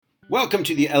Welcome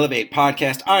to the Elevate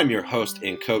Podcast. I'm your host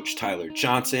and coach, Tyler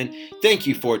Johnson. Thank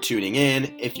you for tuning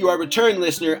in. If you are a return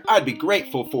listener, I'd be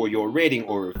grateful for your rating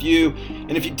or review.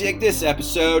 And if you dig this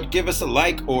episode, give us a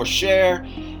like or share.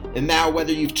 And now,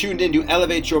 whether you've tuned in to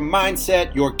elevate your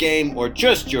mindset, your game, or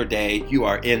just your day, you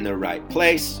are in the right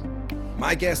place.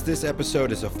 My guest this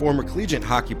episode is a former collegiate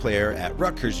hockey player at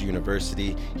Rutgers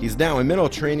University. He's now a mental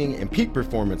training and peak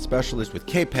performance specialist with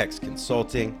Capex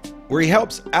Consulting, where he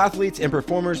helps athletes and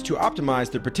performers to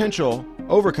optimize their potential,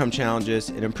 overcome challenges,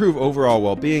 and improve overall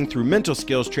well-being through mental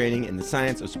skills training and the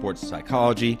science of sports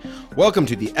psychology. Welcome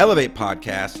to the Elevate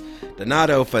Podcast,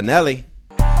 Donato Fanelli.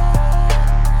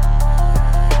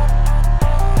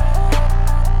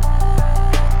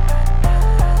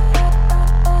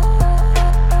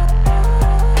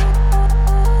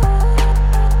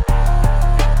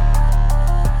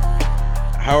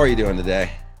 How are you doing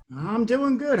today? I'm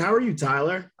doing good. How are you,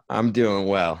 Tyler? I'm doing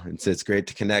well. It's great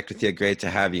to connect with you. Great to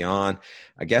have you on.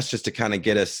 I guess just to kind of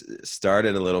get us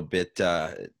started a little bit,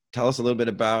 tell us a little bit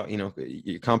about,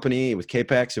 your company with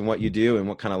Capex and what you do and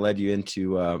what kind of led you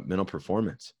into mental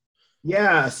performance.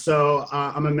 Yeah, so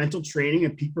I'm a mental training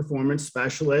and peak performance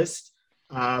specialist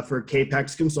for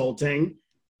Capex Consulting.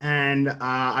 And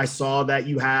I saw that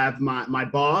you have my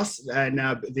boss and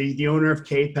the owner of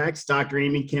Capex, Dr.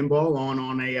 Amy Kimball,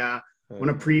 on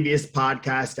a previous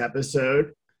podcast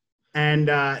episode. And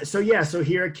so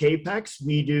here at Capex,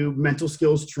 we do mental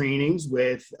skills trainings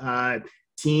with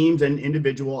teams and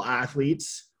individual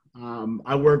athletes.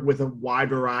 I work with a wide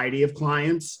variety of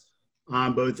clients,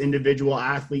 both individual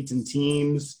athletes and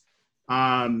teams,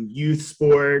 youth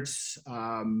sports,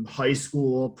 high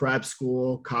school, prep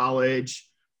school, college,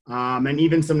 and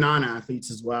even some non-athletes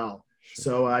as well.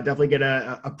 So I definitely get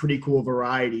a pretty cool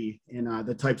variety in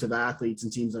the types of athletes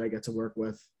and teams that I get to work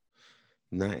with.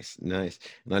 Nice. And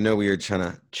I know we were trying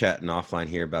to chatting offline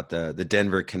here about the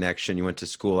Denver connection. You went to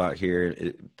school out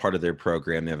here, part of their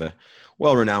program. They have a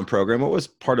well-renowned program. What was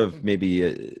part of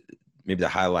maybe the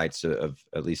highlights of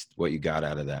at least what you got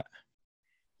out of that?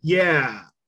 Yeah.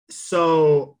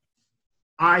 So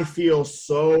I feel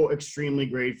so extremely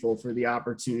grateful for the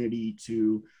opportunity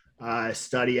to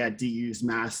study at DU's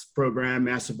Master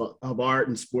of Art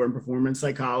in Sport and Performance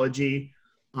Psychology.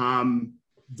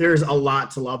 There's a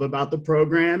lot to love about the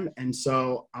program. And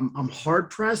so I'm hard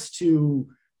pressed to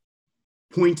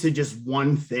point to just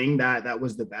one thing that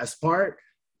was the best part.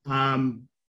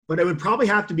 But it would probably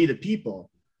have to be the people.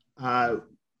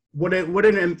 What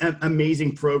an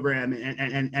amazing program,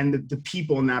 and the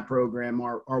people in that program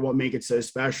are what make it so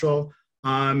special.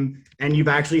 And you've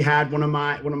actually had one of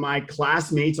my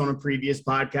classmates on a previous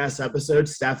podcast episode,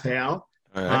 Steph Hale.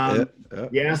 All right.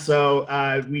 Yeah. So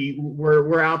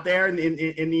we're out there in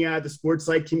the sports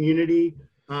psych community.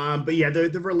 But yeah,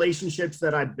 the relationships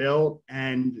that I built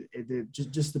and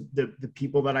just the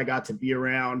people that I got to be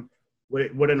around.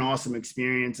 What an awesome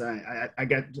experience. I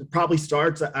get probably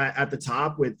starts at the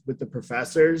top with the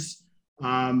professors,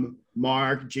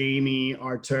 Mark, Jamie,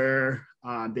 Artur.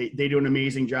 They do an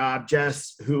amazing job.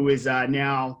 Jess, who is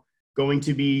now going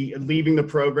to be leaving the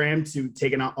program to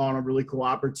take on a really cool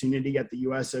opportunity at the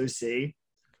USOC.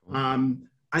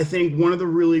 I think one of the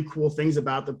really cool things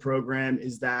about the program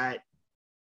is that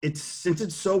since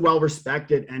it's so well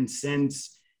respected, and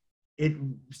since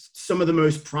some of the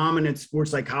most prominent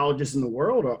sports psychologists in the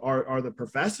world are the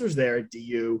professors there at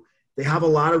DU, they have a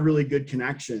lot of really good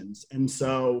connections. And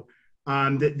so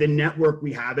the network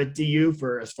we have at DU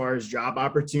as far as job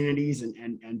opportunities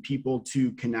and people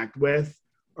to connect with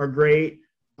are great.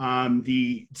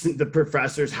 The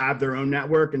professors have their own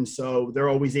network, and so they're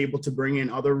always able to bring in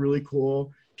other really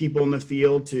cool people in the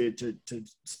field to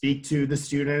speak to the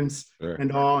students. Sure.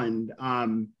 And all,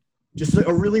 and just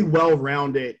a really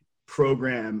well-rounded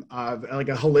program of like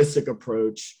a holistic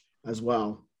approach as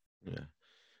well. Yeah.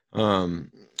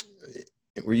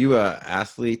 Were you a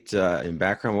athlete in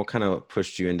background? What kind of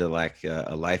pushed you into like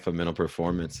a life of mental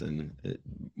performance and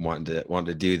wanting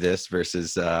to do this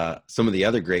versus some of the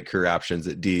other great career options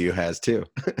that DU has too?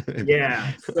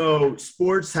 Yeah. So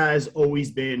sports has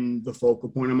always been the focal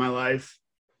point of my life.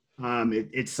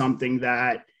 It's something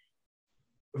that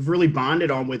I've really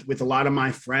bonded on with a lot of my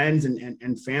friends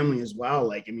and family as well.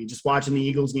 Like, I mean, just watching the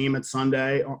Eagles game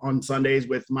on Sundays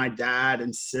with my dad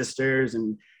and sisters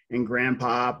and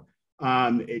grandpa.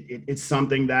 It's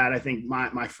something that I think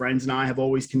my friends and I have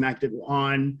always connected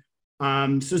on.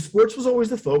 So sports was always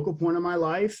the focal point of my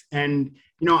life. And,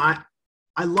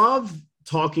 I love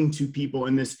talking to people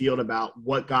in this field about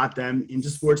what got them into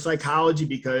sports psychology,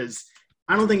 because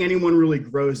I don't think anyone really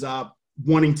grows up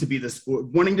wanting to be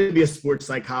a sports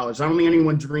psychologist. I don't think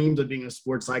anyone dreams of being a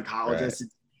sports psychologist. Right.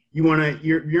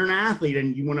 you're an athlete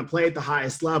and you want to play at the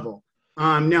highest level.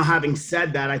 Now, having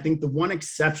said that, I think the one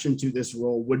exception to this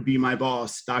rule would be my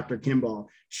boss, Dr. Kimball.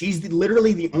 She's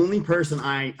literally the only person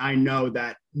I know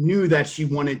that knew that she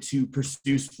wanted to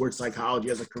pursue sports psychology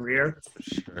as a career.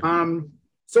 Sure.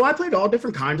 So I played all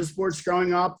different kinds of sports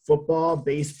growing up: football,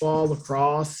 baseball,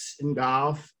 lacrosse, and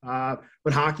golf.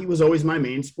 But hockey was always my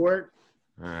main sport.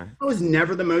 All right. I was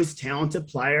never the most talented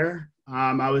player.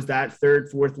 I was that third,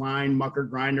 fourth line mucker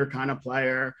grinder kind of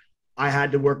player. I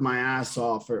had to work my ass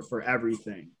off for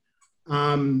everything.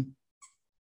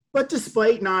 But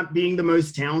despite not being the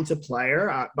most talented player,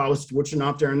 I was fortunate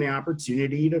enough to earn the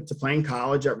opportunity to play in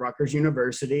college at Rutgers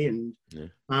University. And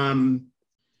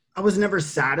I was never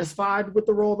satisfied with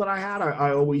the role that I had.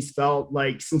 I always felt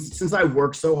like since I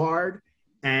worked so hard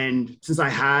and since I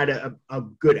had a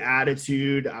good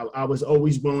attitude, I was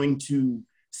always willing to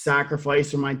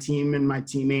sacrifice for my team and my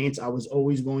teammates. I was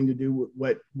always willing to do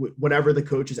whatever the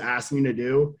coaches asked me to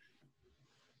do.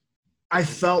 I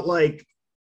felt like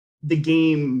the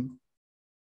game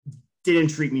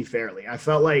didn't treat me fairly. I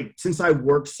felt like since I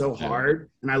worked so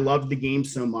hard and I loved the game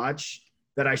so much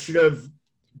that I should have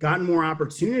gotten more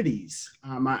opportunities.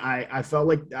 I felt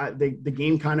like the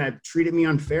game kind of treated me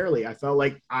unfairly. I felt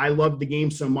like I loved the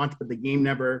game so much, but the game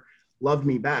never loved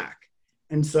me back.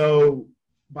 And so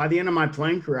by the end of my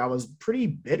playing career, I was pretty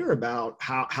bitter about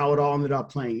how it all ended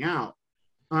up playing out.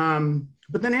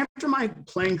 But then after my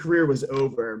playing career was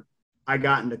over, I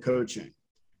got into coaching.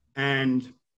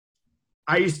 And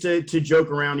I used to joke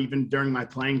around even during my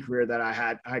playing career that I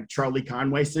had Charlie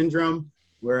Conway syndrome,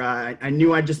 where I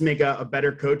knew I'd just make a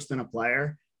better coach than a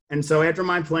player. And so after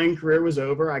my playing career was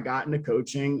over, I got into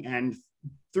coaching. And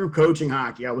through coaching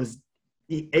hockey, I was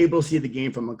able to see the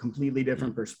game from a completely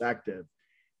different perspective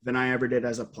than I ever did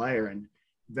as a player. And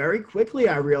very quickly,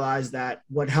 I realized that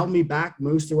what held me back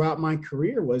most throughout my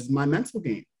career was my mental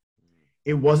game.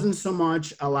 It wasn't so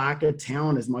much a lack of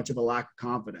talent as much of a lack of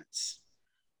confidence.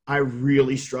 I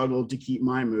really struggled to keep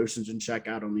my emotions in check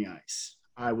out on the ice.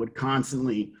 I would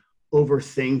constantly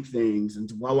overthink things and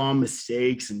dwell on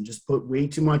mistakes and just put way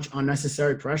too much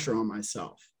unnecessary pressure on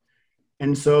myself.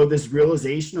 And so this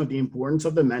realization of the importance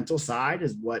of the mental side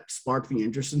is what sparked the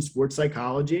interest in sports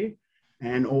psychology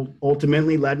and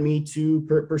ultimately led me to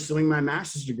pursuing my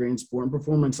master's degree in sport and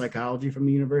performance psychology from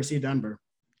the University of Denver.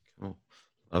 Cool.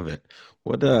 Love it.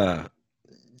 What,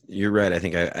 you're right. I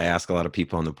think I ask a lot of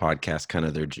people on the podcast kind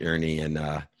of their journey, and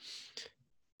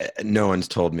no one's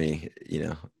told me,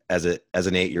 as an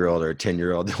 8-year-old or a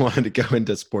 10-year-old that wanted to go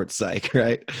into sports psych,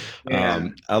 right? Yeah.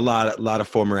 A lot of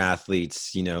former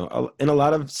athletes, and a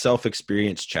lot of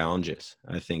self-experience challenges.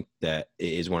 I think that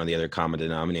is one of the other common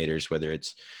denominators, whether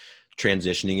it's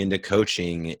transitioning into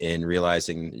coaching and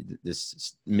realizing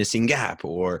this missing gap,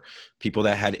 or people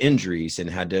that had injuries and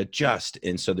had to adjust.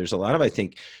 And so there's a lot of, I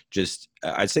think,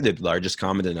 I'd say the largest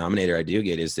common denominator I do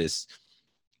get is this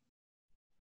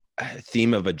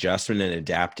theme of adjustment and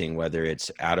adapting, whether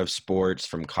it's out of sports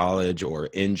from college or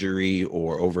injury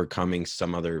or overcoming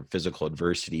some other physical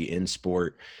adversity in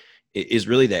sport. It is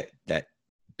really that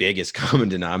biggest common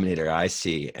denominator I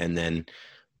see, and then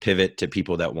pivot to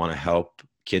people that want to help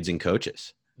kids and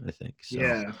coaches, I think. So.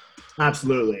 Yeah,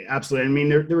 absolutely. Absolutely. I mean,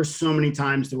 there were so many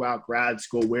times throughout grad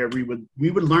school where we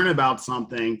would learn about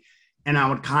something and I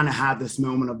would kind of have this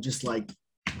moment of just like,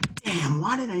 damn,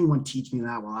 why did anyone teach me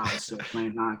that while I was still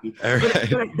playing hockey? Right.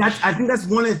 But I think that's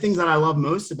one of the things that I love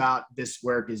most about this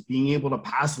work is being able to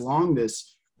pass along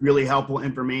this really helpful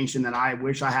information that I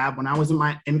wish I had when I was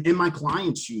in my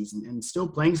client's shoes and still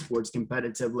playing sports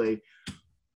competitively.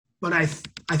 But I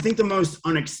think the most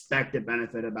unexpected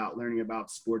benefit about learning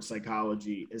about sports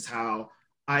psychology is how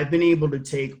I've been able to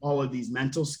take all of these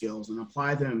mental skills and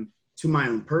apply them to my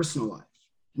own personal life.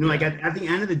 Like at the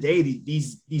end of the day,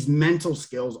 these mental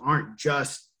skills aren't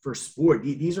just for sport.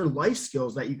 These are life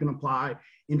skills that you can apply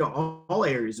into all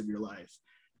areas of your life.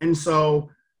 And so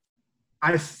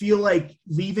I feel like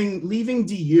leaving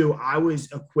DU, I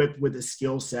was equipped with a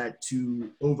skill set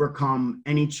to overcome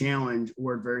any challenge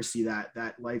or adversity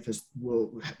that life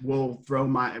will throw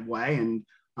my way. And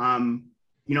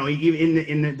even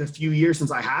in the few years since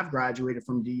I have graduated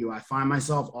from DU, I find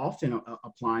myself often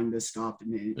applying this stuff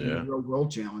in real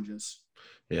world challenges.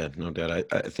 Yeah, no doubt.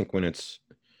 I think when it's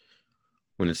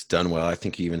done well, I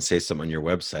think you even say something on your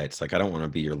website. It's like, I don't want to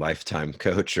be your lifetime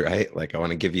coach, right? Like, I want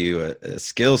to give you a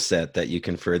skill set that you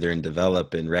can further and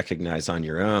develop and recognize on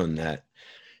your own that,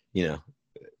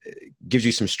 gives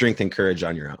you some strength and courage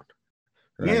on your own.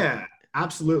 Right? Yeah,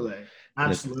 absolutely.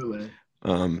 Absolutely.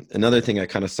 Another thing I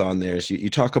kind of saw in there is you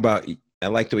talk about I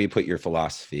like the way you put your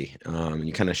philosophy.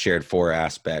 You kind of shared 4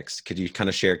 aspects. Could you kind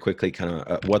of share quickly kind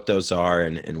of what those are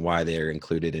and why they're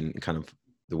included in kind of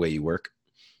the way you work?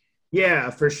 Yeah,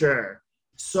 for sure.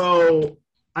 So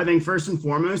I think first and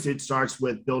foremost, it starts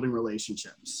with building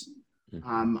relationships.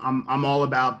 I'm all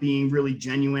about being really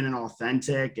genuine and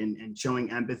authentic and showing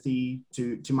empathy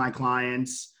to my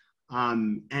clients.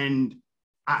 And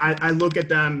I look at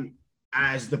them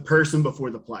as the person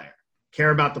before the player,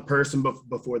 care about the person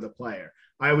before the player.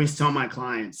 I always tell my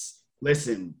clients,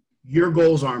 listen, your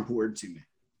goals are important to me.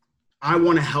 I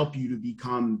want to help you to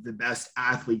become the best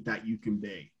athlete that you can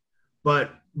be.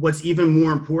 But what's even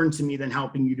more important to me than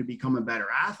helping you to become a better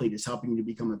athlete is helping you to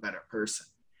become a better person.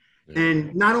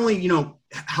 And not only,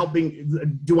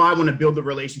 do I want to build the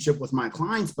relationship with my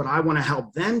clients, but I want to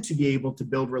help them to be able to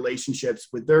build relationships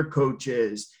with their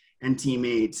coaches and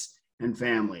teammates and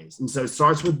families. And so it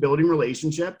starts with building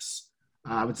relationships.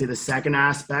 I would say the second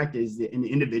aspect is an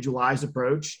individualized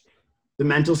approach. The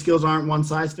mental skills aren't one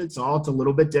size fits all. It's a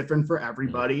little bit different for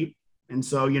everybody. And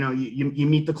so, you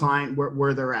meet the client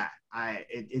where they're at.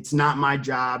 It's not my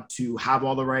job to have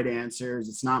all the right answers.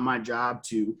 It's not my job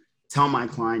to tell my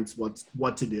clients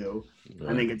what to do.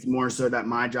 Right. I think it's more so that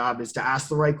my job is to ask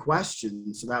the right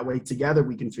questions. So that way together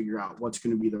we can figure out what's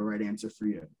going to be the right answer for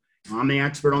you. I'm the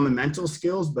expert on the mental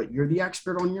skills, but you're the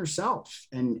expert on yourself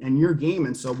and your game.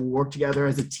 And so we'll work together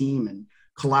as a team and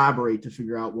collaborate to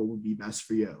figure out what would be best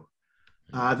for you.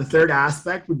 The third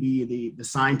aspect would be the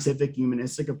scientific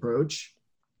humanistic approach.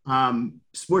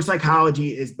 Sports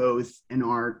psychology is both an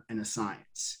art and a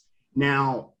science.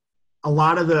 Now, a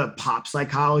lot of the pop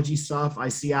psychology stuff I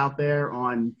see out there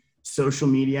on social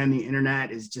media and the internet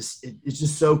is it's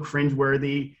just so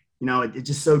cringeworthy. It's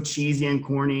just so cheesy and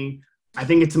corny. I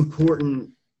think it's important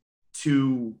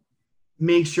to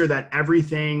make sure that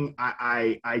everything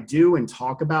I do and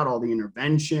talk about, all the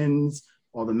interventions,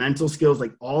 all the mental skills,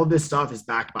 like all of this stuff is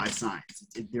backed by science.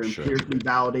 They're empirically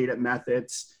validated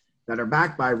methods that are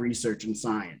backed by research and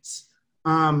science.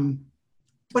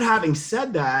 But having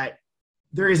said that,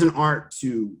 there is an art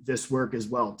to this work as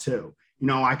well, too.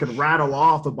 I could rattle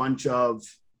off a bunch of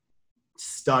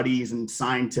studies and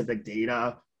scientific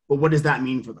data, but what does that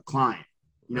mean for the client?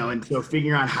 And so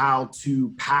figuring out how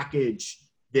to package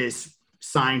this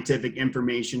scientific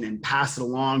information and pass it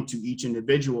along to each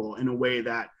individual in a way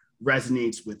that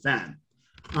resonates with them.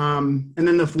 And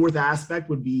then the fourth aspect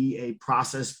would be a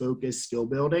process-focused skill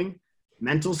building.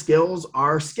 Mental skills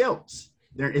are skills.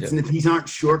 These aren't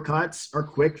shortcuts or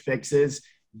quick fixes.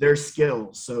 They're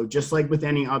skills. So just like with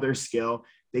any other skill,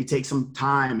 they take some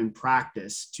time and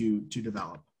practice to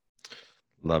develop.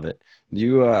 Love it.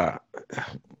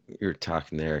 You're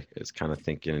talking there is kind of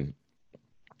thinking,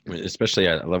 especially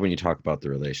I love when you talk about the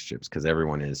relationships because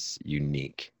everyone is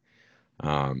unique.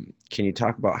 Can you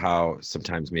talk about how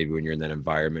sometimes maybe when you're in that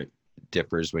environment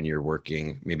differs when you're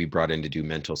working, maybe brought in to do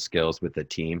mental skills with a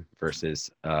team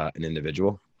versus an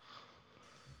individual?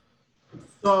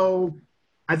 So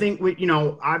I think,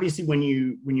 obviously when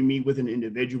you meet with an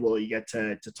individual, you get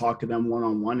to talk to them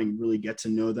one-on-one and really get to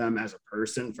know them as a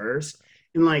person first.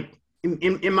 And like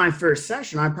in my first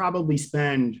session, I probably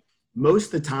spend most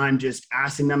of the time just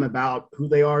asking them about who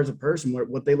they are as a person,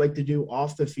 what they like to do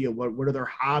off the field, what are their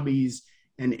hobbies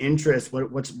and interests,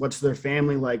 what's their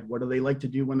family like, what do they like to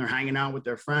do when they're hanging out with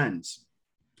their friends.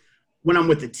 When I'm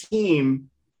with the team,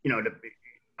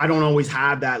 I don't always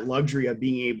have that luxury of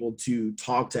being able to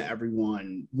talk to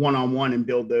everyone one-on-one and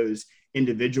build those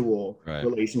individual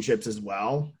relationships as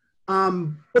well.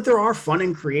 But there are fun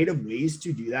and creative ways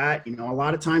to do that. A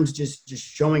lot of times just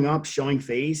showing up, showing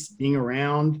face, being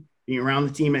around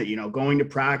the team, going to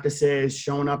practices,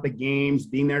 showing up at games,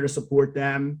 being there to support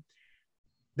them.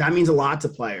 That means a lot to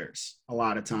players. A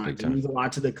lot of times it means a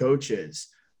lot to the coaches.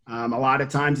 A lot of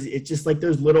times it's just like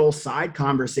those little side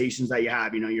conversations that you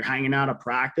have, you're hanging out at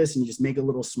practice and you just make a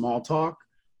little small talk.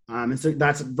 And so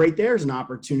that's right there is an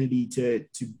opportunity to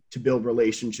build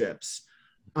relationships.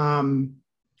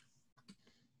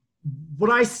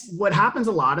 What happens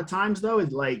a lot of times though,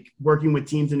 is like working with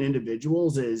teams and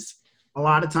individuals is a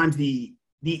lot of times the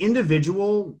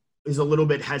individual is a little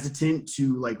bit hesitant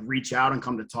to like reach out and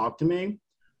come to talk to me.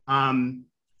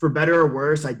 For better or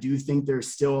worse, I do think there's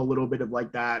still a little bit of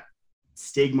like that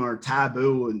stigma or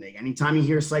taboo. And anytime you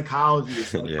hear psychology,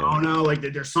 it's like, oh no, like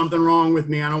there's something wrong with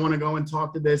me. I don't want to go and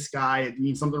talk to this guy. It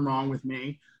means something wrong with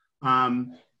me.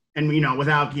 And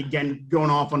without again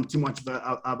going off on too much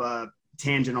of a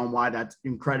tangent on why that's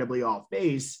incredibly off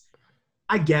base,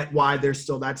 I get why there's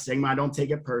still that stigma. I don't take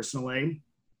it personally.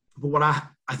 But what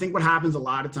I think what happens a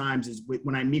lot of times is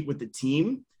when I meet with the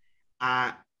team,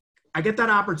 I get that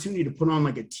opportunity to put on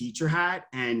like a teacher hat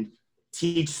and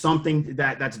teach something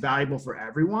that's valuable for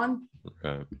everyone.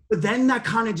 Right. But then that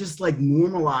kind of just like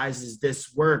normalizes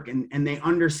this work, and they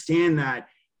understand that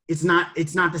it's not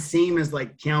the same as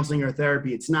like counseling or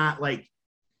therapy. It's not like,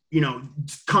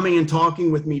 coming and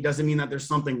talking with me doesn't mean that there's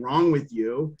something wrong with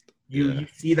you. You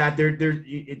see that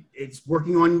it's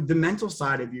working on the mental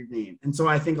side of your game. And so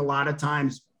I think a lot of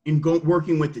times in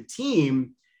working with the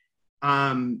team,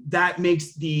 that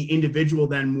makes the individual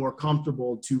then more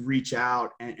comfortable to reach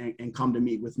out and come to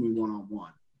meet with me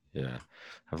one-on-one. Yeah.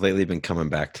 I've lately been coming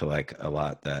back to like a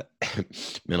lot that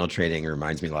mental training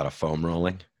reminds me a lot of foam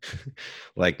rolling.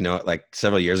 Like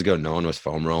several years ago, no one was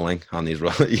foam rolling on these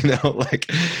rollers,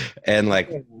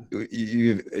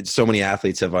 so many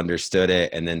athletes have understood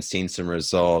it and then seen some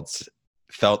results,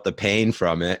 felt the pain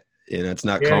from it. It's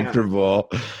not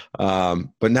comfortable.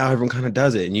 But now everyone kind of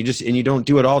does it, and you don't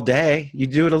do it all day. You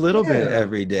do it a little bit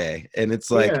every day. And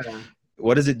it's like,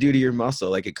 what does it do to your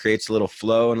muscle? Like it creates a little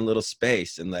flow and a little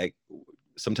space. And like,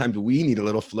 sometimes we need a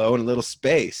little flow and a little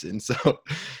space. And so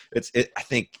I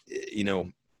think,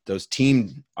 those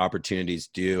team opportunities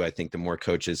I think the more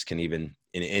coaches can even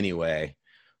in any way,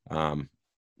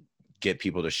 get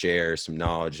people to share some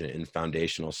knowledge and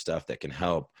foundational stuff that can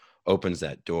help, opens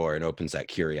that door and opens that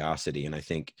curiosity. And I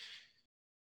think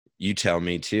you tell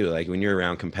me too, like when you're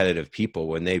around competitive people,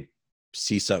 when they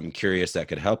see something curious that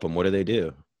could help them, what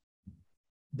do?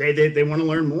 They want to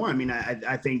learn more. I mean,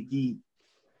 I think the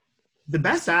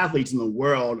best athletes in the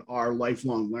world are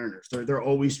lifelong learners. They're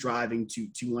always striving to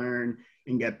learn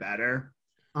and get better.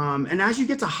 And as you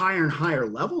get to higher and higher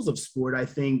levels of sport, I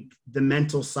think the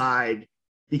mental side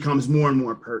becomes more and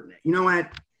more pertinent.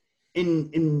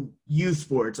 In youth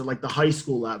sports or like the high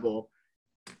school level,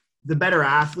 the better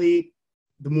athlete,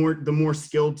 the more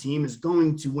skilled team is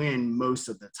going to win most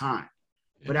of the time.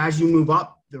 Yeah. But as you move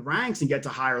up the ranks and get to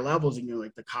higher levels, and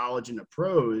like the college and the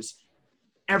pros,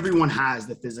 everyone has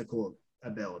the physical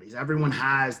abilities. Everyone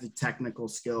has the technical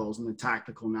skills and the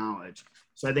tactical knowledge.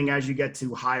 So I think as you get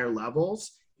to higher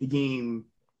levels, the game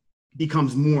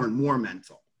becomes more and more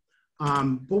mental.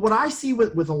 But what I see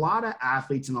with a lot of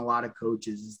athletes and a lot of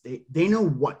coaches is they know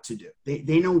what to do.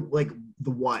 They know like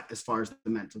the what as far as the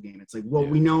mental game. It's like, well,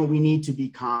 we know we need to be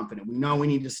confident. We know we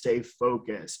need to stay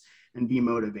focused and be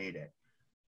motivated.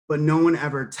 But no one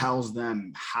ever tells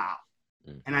them how.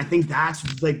 And I think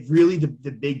that's like really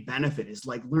the big benefit is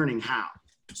like learning how.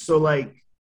 So like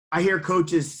I hear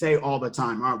coaches say all the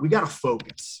time, all right, we got to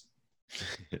focus.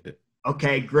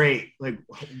 Okay, great. Like,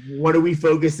 what are we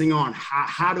focusing on?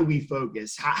 How do we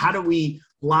focus? How do we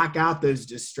block out those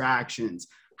distractions?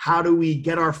 How do we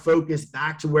get our focus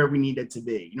back to where we need it to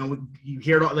be? You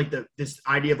hear it all, like this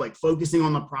idea of like focusing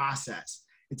on the process.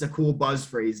 It's a cool buzz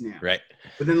phrase now. Right.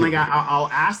 But then like, I'll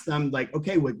ask them like,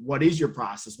 okay, what is your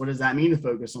process? What does that mean to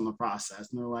focus on the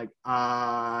process? And they're like,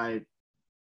 I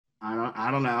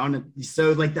don't know. And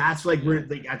so like, that's like, we're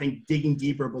like, I think digging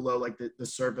deeper below like the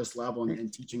surface level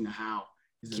and teaching the how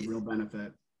is a real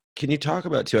benefit. Can you talk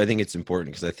about too? I think it's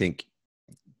important because I think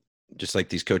just like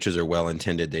these coaches are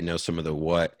well-intended, they know some of the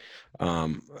what.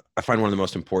 I find one of the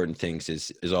most important things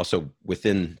is also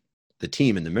within the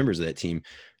team and the members of that team,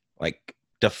 like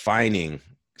defining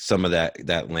some of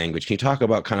that language. Can you talk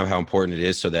about kind of how important it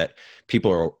is so that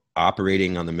people are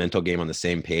operating on the mental game on the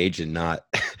same page and not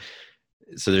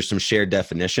so there's some shared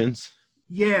definitions?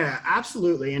 Yeah,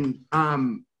 absolutely. And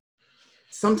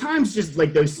sometimes just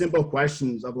like those simple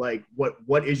questions of like,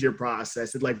 what is your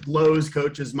process? It like blows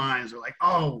coaches' minds. They're like,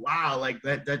 oh, wow. Like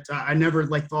that I never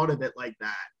like thought of it like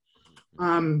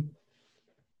that.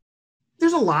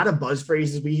 There's a lot of buzz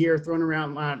phrases we hear thrown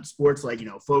around a lot of sports, like,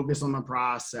 focus on the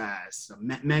process,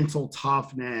 mental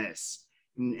toughness,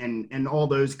 and all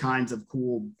those kinds of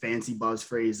cool, fancy buzz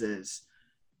phrases.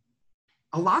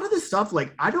 A lot of this stuff,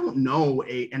 like, I don't know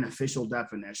an official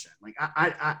definition. Like,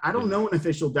 I don't know an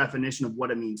official definition of what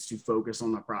it means to focus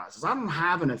on the process. I don't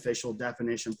have an official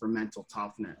definition for mental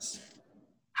toughness.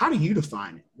 How do you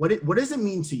define it? What does it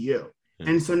mean to you?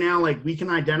 And so now, like, we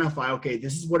can identify, okay,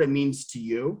 this is what it means to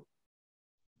you.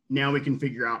 Now we can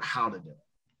figure out how to do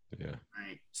it. Yeah.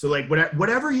 Right. So like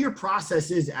whatever your process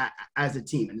is as a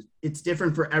team, and it's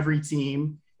different for every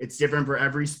team. It's different for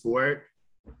every sport.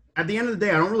 At the end of the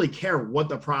day, I don't really care what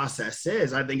the process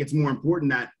is. I think it's more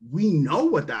important that we know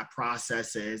what that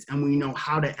process is and we know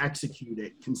how to execute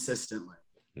it consistently.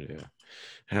 Yeah.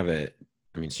 So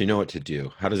you know what to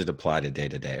do. How does it apply to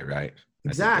day, right?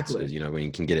 Exactly. When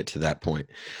you can get it to that point.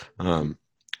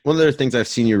 One of the things I've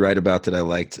seen you write about that I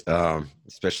liked,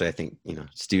 especially I think,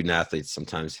 student athletes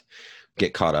sometimes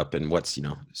get caught up in what's,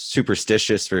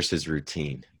 superstitious versus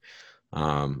routine.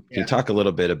 Can you talk a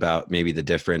little bit about maybe the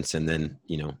difference and then,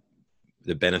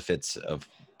 the benefits of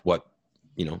what,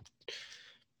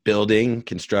 building,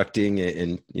 constructing,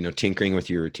 and, tinkering with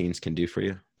your routines can do for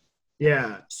you?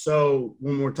 Yeah. So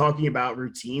when we're talking about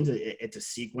routines, it's a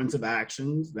sequence of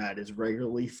actions that is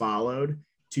regularly followed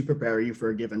to prepare you for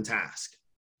a given task.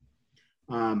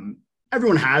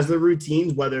 Everyone has their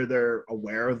routines, whether they're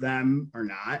aware of them or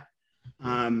not.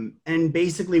 And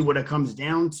basically what it comes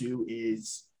down to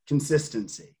is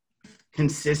consistency.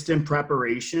 Consistent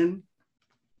preparation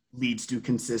leads to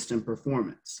consistent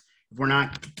performance. If we're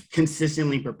not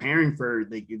consistently preparing for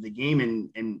the game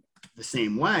in the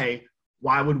same way,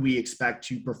 why would we expect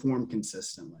to perform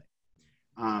consistently?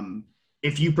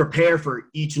 If you prepare for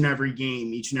each and every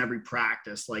game, each and every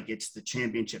practice, like it's the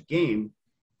championship game,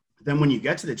 then when you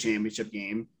get to the championship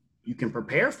game, you can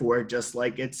prepare for it just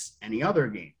like it's any other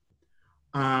game.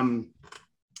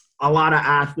 A lot of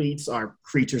athletes are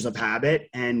creatures of habit,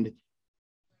 and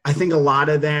I think a lot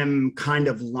of them kind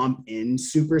of lump in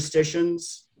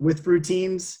superstitions with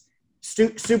routines.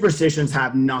 Superstitions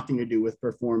have nothing to do with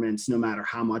performance, no matter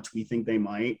how much we think they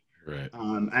might. Right.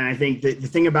 And I think that the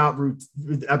thing about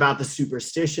the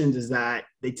superstitions is that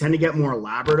they tend to get more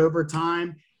elaborate over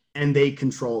time, and they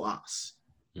control us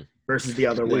versus the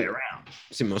other way around.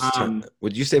 See, most of the time,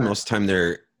 would you say most of the time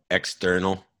they're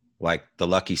external, like the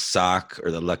lucky sock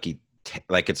or the lucky,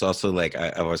 like it's also like,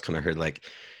 I've always kind of heard like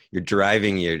you're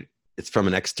driving, it's from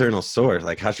an external source.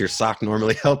 Like how's your sock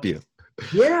normally help you?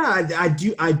 Yeah, I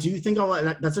do think a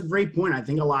lot. That's a great point. I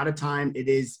think a lot of time it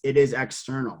is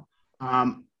external.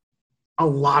 A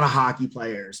lot of hockey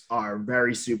players are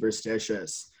very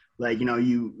superstitious. Like,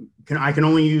 I can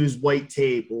only use white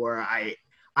tape, or I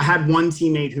had one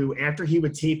teammate who, after he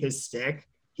would tape his stick,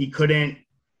 he couldn't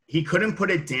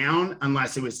put it down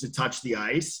unless it was to touch the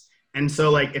ice. And so,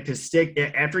 like, if his stick,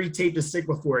 after he taped his stick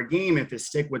before a game, if his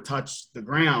stick would touch the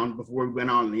ground before we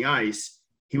went on the ice,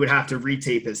 he would have to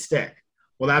retape his stick.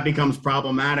 Well, that becomes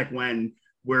problematic when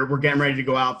we're getting ready to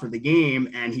go out for the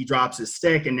game and he drops his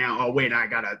stick, and now, oh, wait, I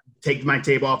got to take my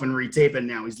tape off and retape it.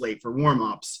 Now he's late for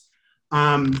warmups.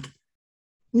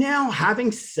 Now,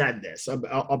 having said this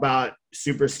about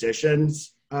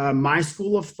superstitions, my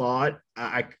school of thought,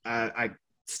 I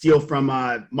steal from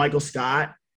Michael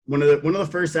Scott. One of the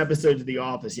first episodes of The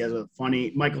Office,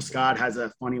 Michael Scott has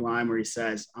a funny line where he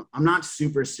says, "I'm not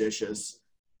superstitious,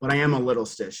 but I am a little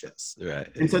stitious." Right.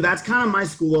 And so that's kind of my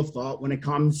school of thought when it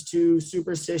comes to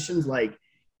superstitions. Like,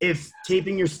 if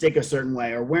taping your stick a certain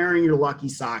way or wearing your lucky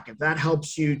sock, if that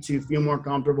helps you to feel more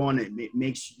comfortable and it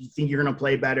makes you think you're going to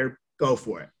play better, go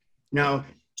for it.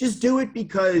 Just do it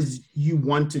because you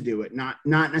want to do it, not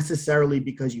necessarily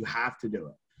because you have to do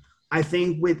it. I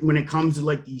think when it comes to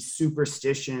like these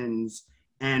superstitions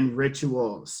and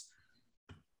rituals,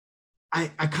 I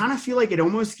kind of feel like it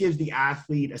almost gives the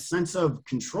athlete a sense of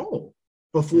control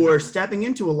before stepping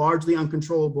into a largely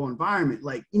uncontrollable environment.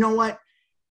 Like, you know what?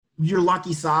 Your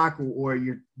lucky sock or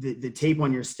the tape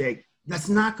on your stick, that's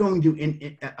not going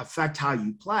to affect how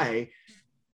you play.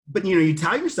 But, you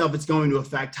tell yourself it's going to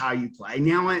affect how you play.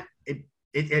 Now,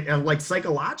 it like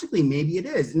psychologically, maybe it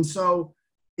is. And so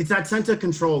it's that sense of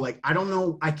control. Like, I don't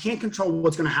know, I can't control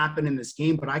what's going to happen in this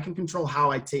game, but I can control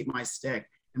how I tape my stick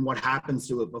and what happens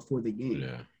to it before the game.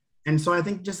 Yeah. And so I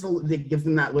think just it gives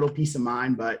them that little peace of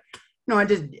mind. But, I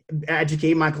just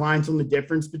educate my clients on the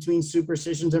difference between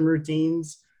superstitions and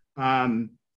routines.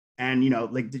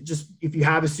 Just if you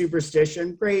have a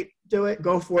superstition, great, do it,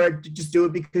 go for it. Just do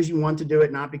it because you want to do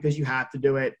it, not because you have to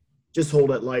do it. Just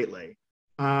hold it lightly.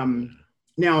 Now,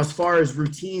 as far as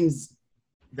routines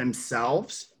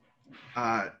themselves,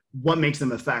 what makes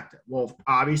them effective? Well,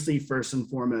 obviously, first and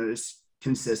foremost,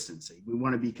 consistency. We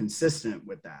want to be consistent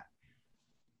with that.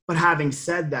 But having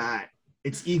said that,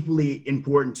 it's equally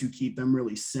important to keep them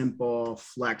really simple,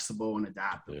 flexible, and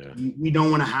adaptable. Yeah. We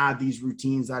don't want to have these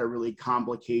routines that are really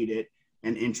complicated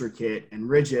and intricate and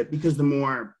rigid, because the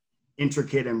more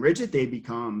intricate and rigid they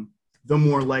become, the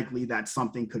more likely that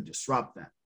something could disrupt them.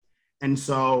 And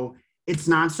so it's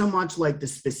not so much like the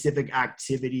specific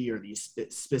activity or the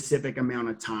specific amount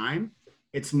of time.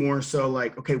 It's more so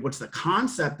like, okay, what's the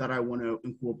concept that I want to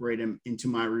incorporate into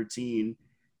my routine?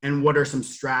 And what are some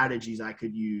strategies I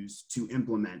could use to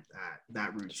implement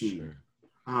that routine?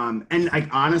 Sure. And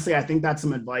honestly, I think that's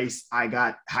some advice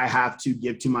I have to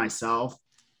give to myself.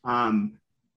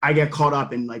 I get caught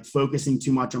up in like focusing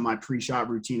too much on my pre-shot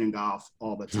routine in golf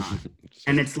all the time.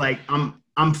 And it's like,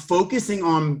 I'm focusing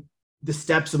on the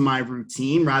steps of my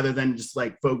routine rather than just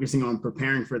like focusing on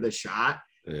preparing for the shot.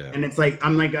 Yeah. And it's like,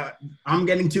 I'm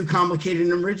getting too complicated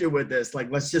and rigid with this.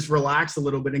 Like, let's just relax a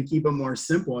little bit and keep it more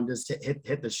simple and just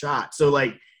hit the shot. So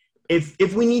like,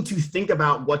 if we need to think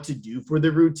about what to do for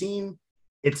the routine,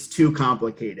 it's too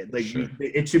complicated. Like Sure.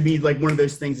 it should be like one of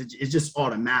those things. It's just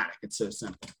automatic. It's so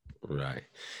simple. Right.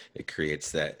 It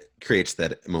creates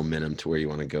that momentum to where you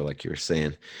want to go, like you were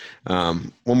saying.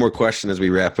 One more question as we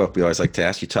wrap up. We always like to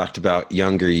ask. You talked about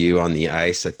younger you on the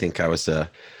ice.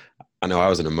 I know I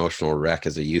was an emotional wreck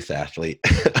as a youth athlete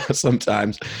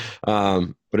sometimes.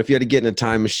 But if you had to get in a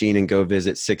time machine and go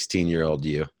visit 16-year-old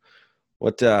you,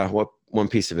 what one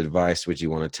piece of advice would you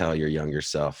want to tell your younger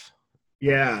self?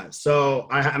 Yeah. So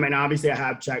I mean, obviously, I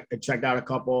have checked out a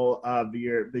couple of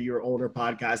your older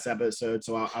podcast episodes,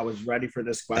 so I was ready for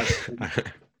this question.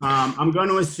 I'm going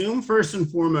to assume first and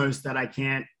foremost that I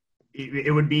can't.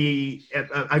 It would be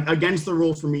against the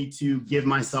rules for me to give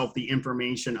myself the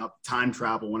information of time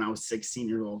travel when I was 16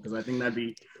 years old, because I think that'd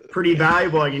be pretty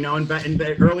valuable, you know,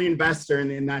 early investor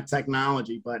in that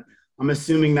technology. But I'm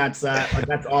assuming that's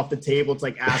off the table. It's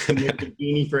like asking the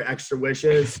genie for extra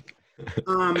wishes.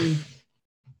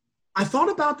 I thought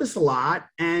about this a lot,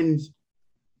 and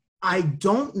I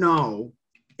don't know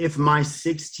if my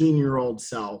 16-year-old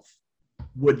self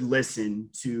would listen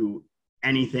to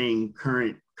anything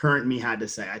current me had to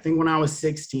say. I think when I was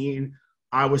 16,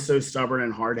 I was so stubborn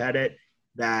and hard-headed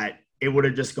that it would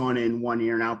have just gone in one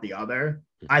ear and out the other.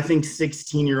 I think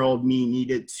 16-year-old me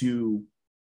needed to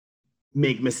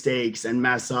make mistakes and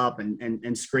mess up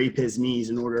and scrape his knees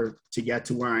in order to get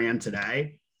to where I am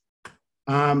today.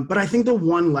 But I think the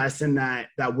one lesson that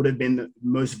would have been the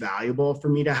most valuable for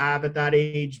me to have at that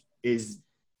age is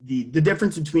the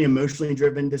difference between emotionally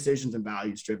driven decisions and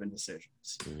values driven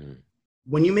decisions. Mm-hmm.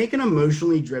 When you make an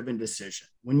emotionally driven decision,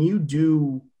 when you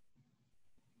do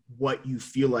what you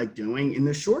feel like doing, in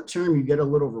the short term, you get a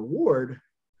little reward,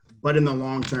 but in the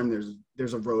long term,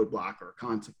 there's a roadblock or a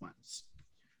consequence.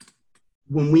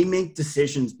 When we make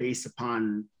decisions based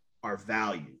upon our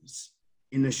values,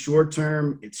 in the short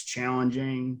term, it's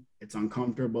challenging, it's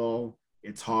uncomfortable,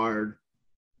 it's hard,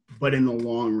 but in the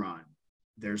long run,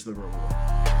 there's the reward.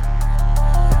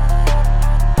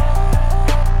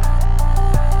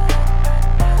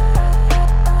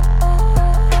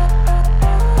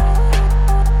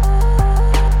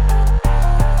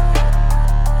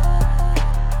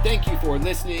 Thank you for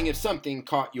listening. If something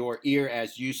caught your ear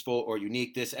as useful or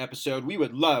unique this episode, we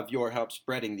would love your help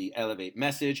spreading the Elevate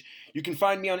message. You can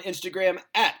find me on Instagram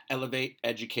at Elevate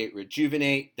Educate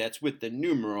Rejuvenate. That's with the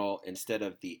numeral instead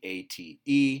of the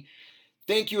ATE.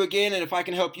 Thank you again, and if I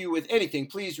can help you with anything,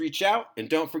 please reach out. And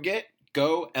don't forget,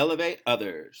 go elevate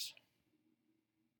others.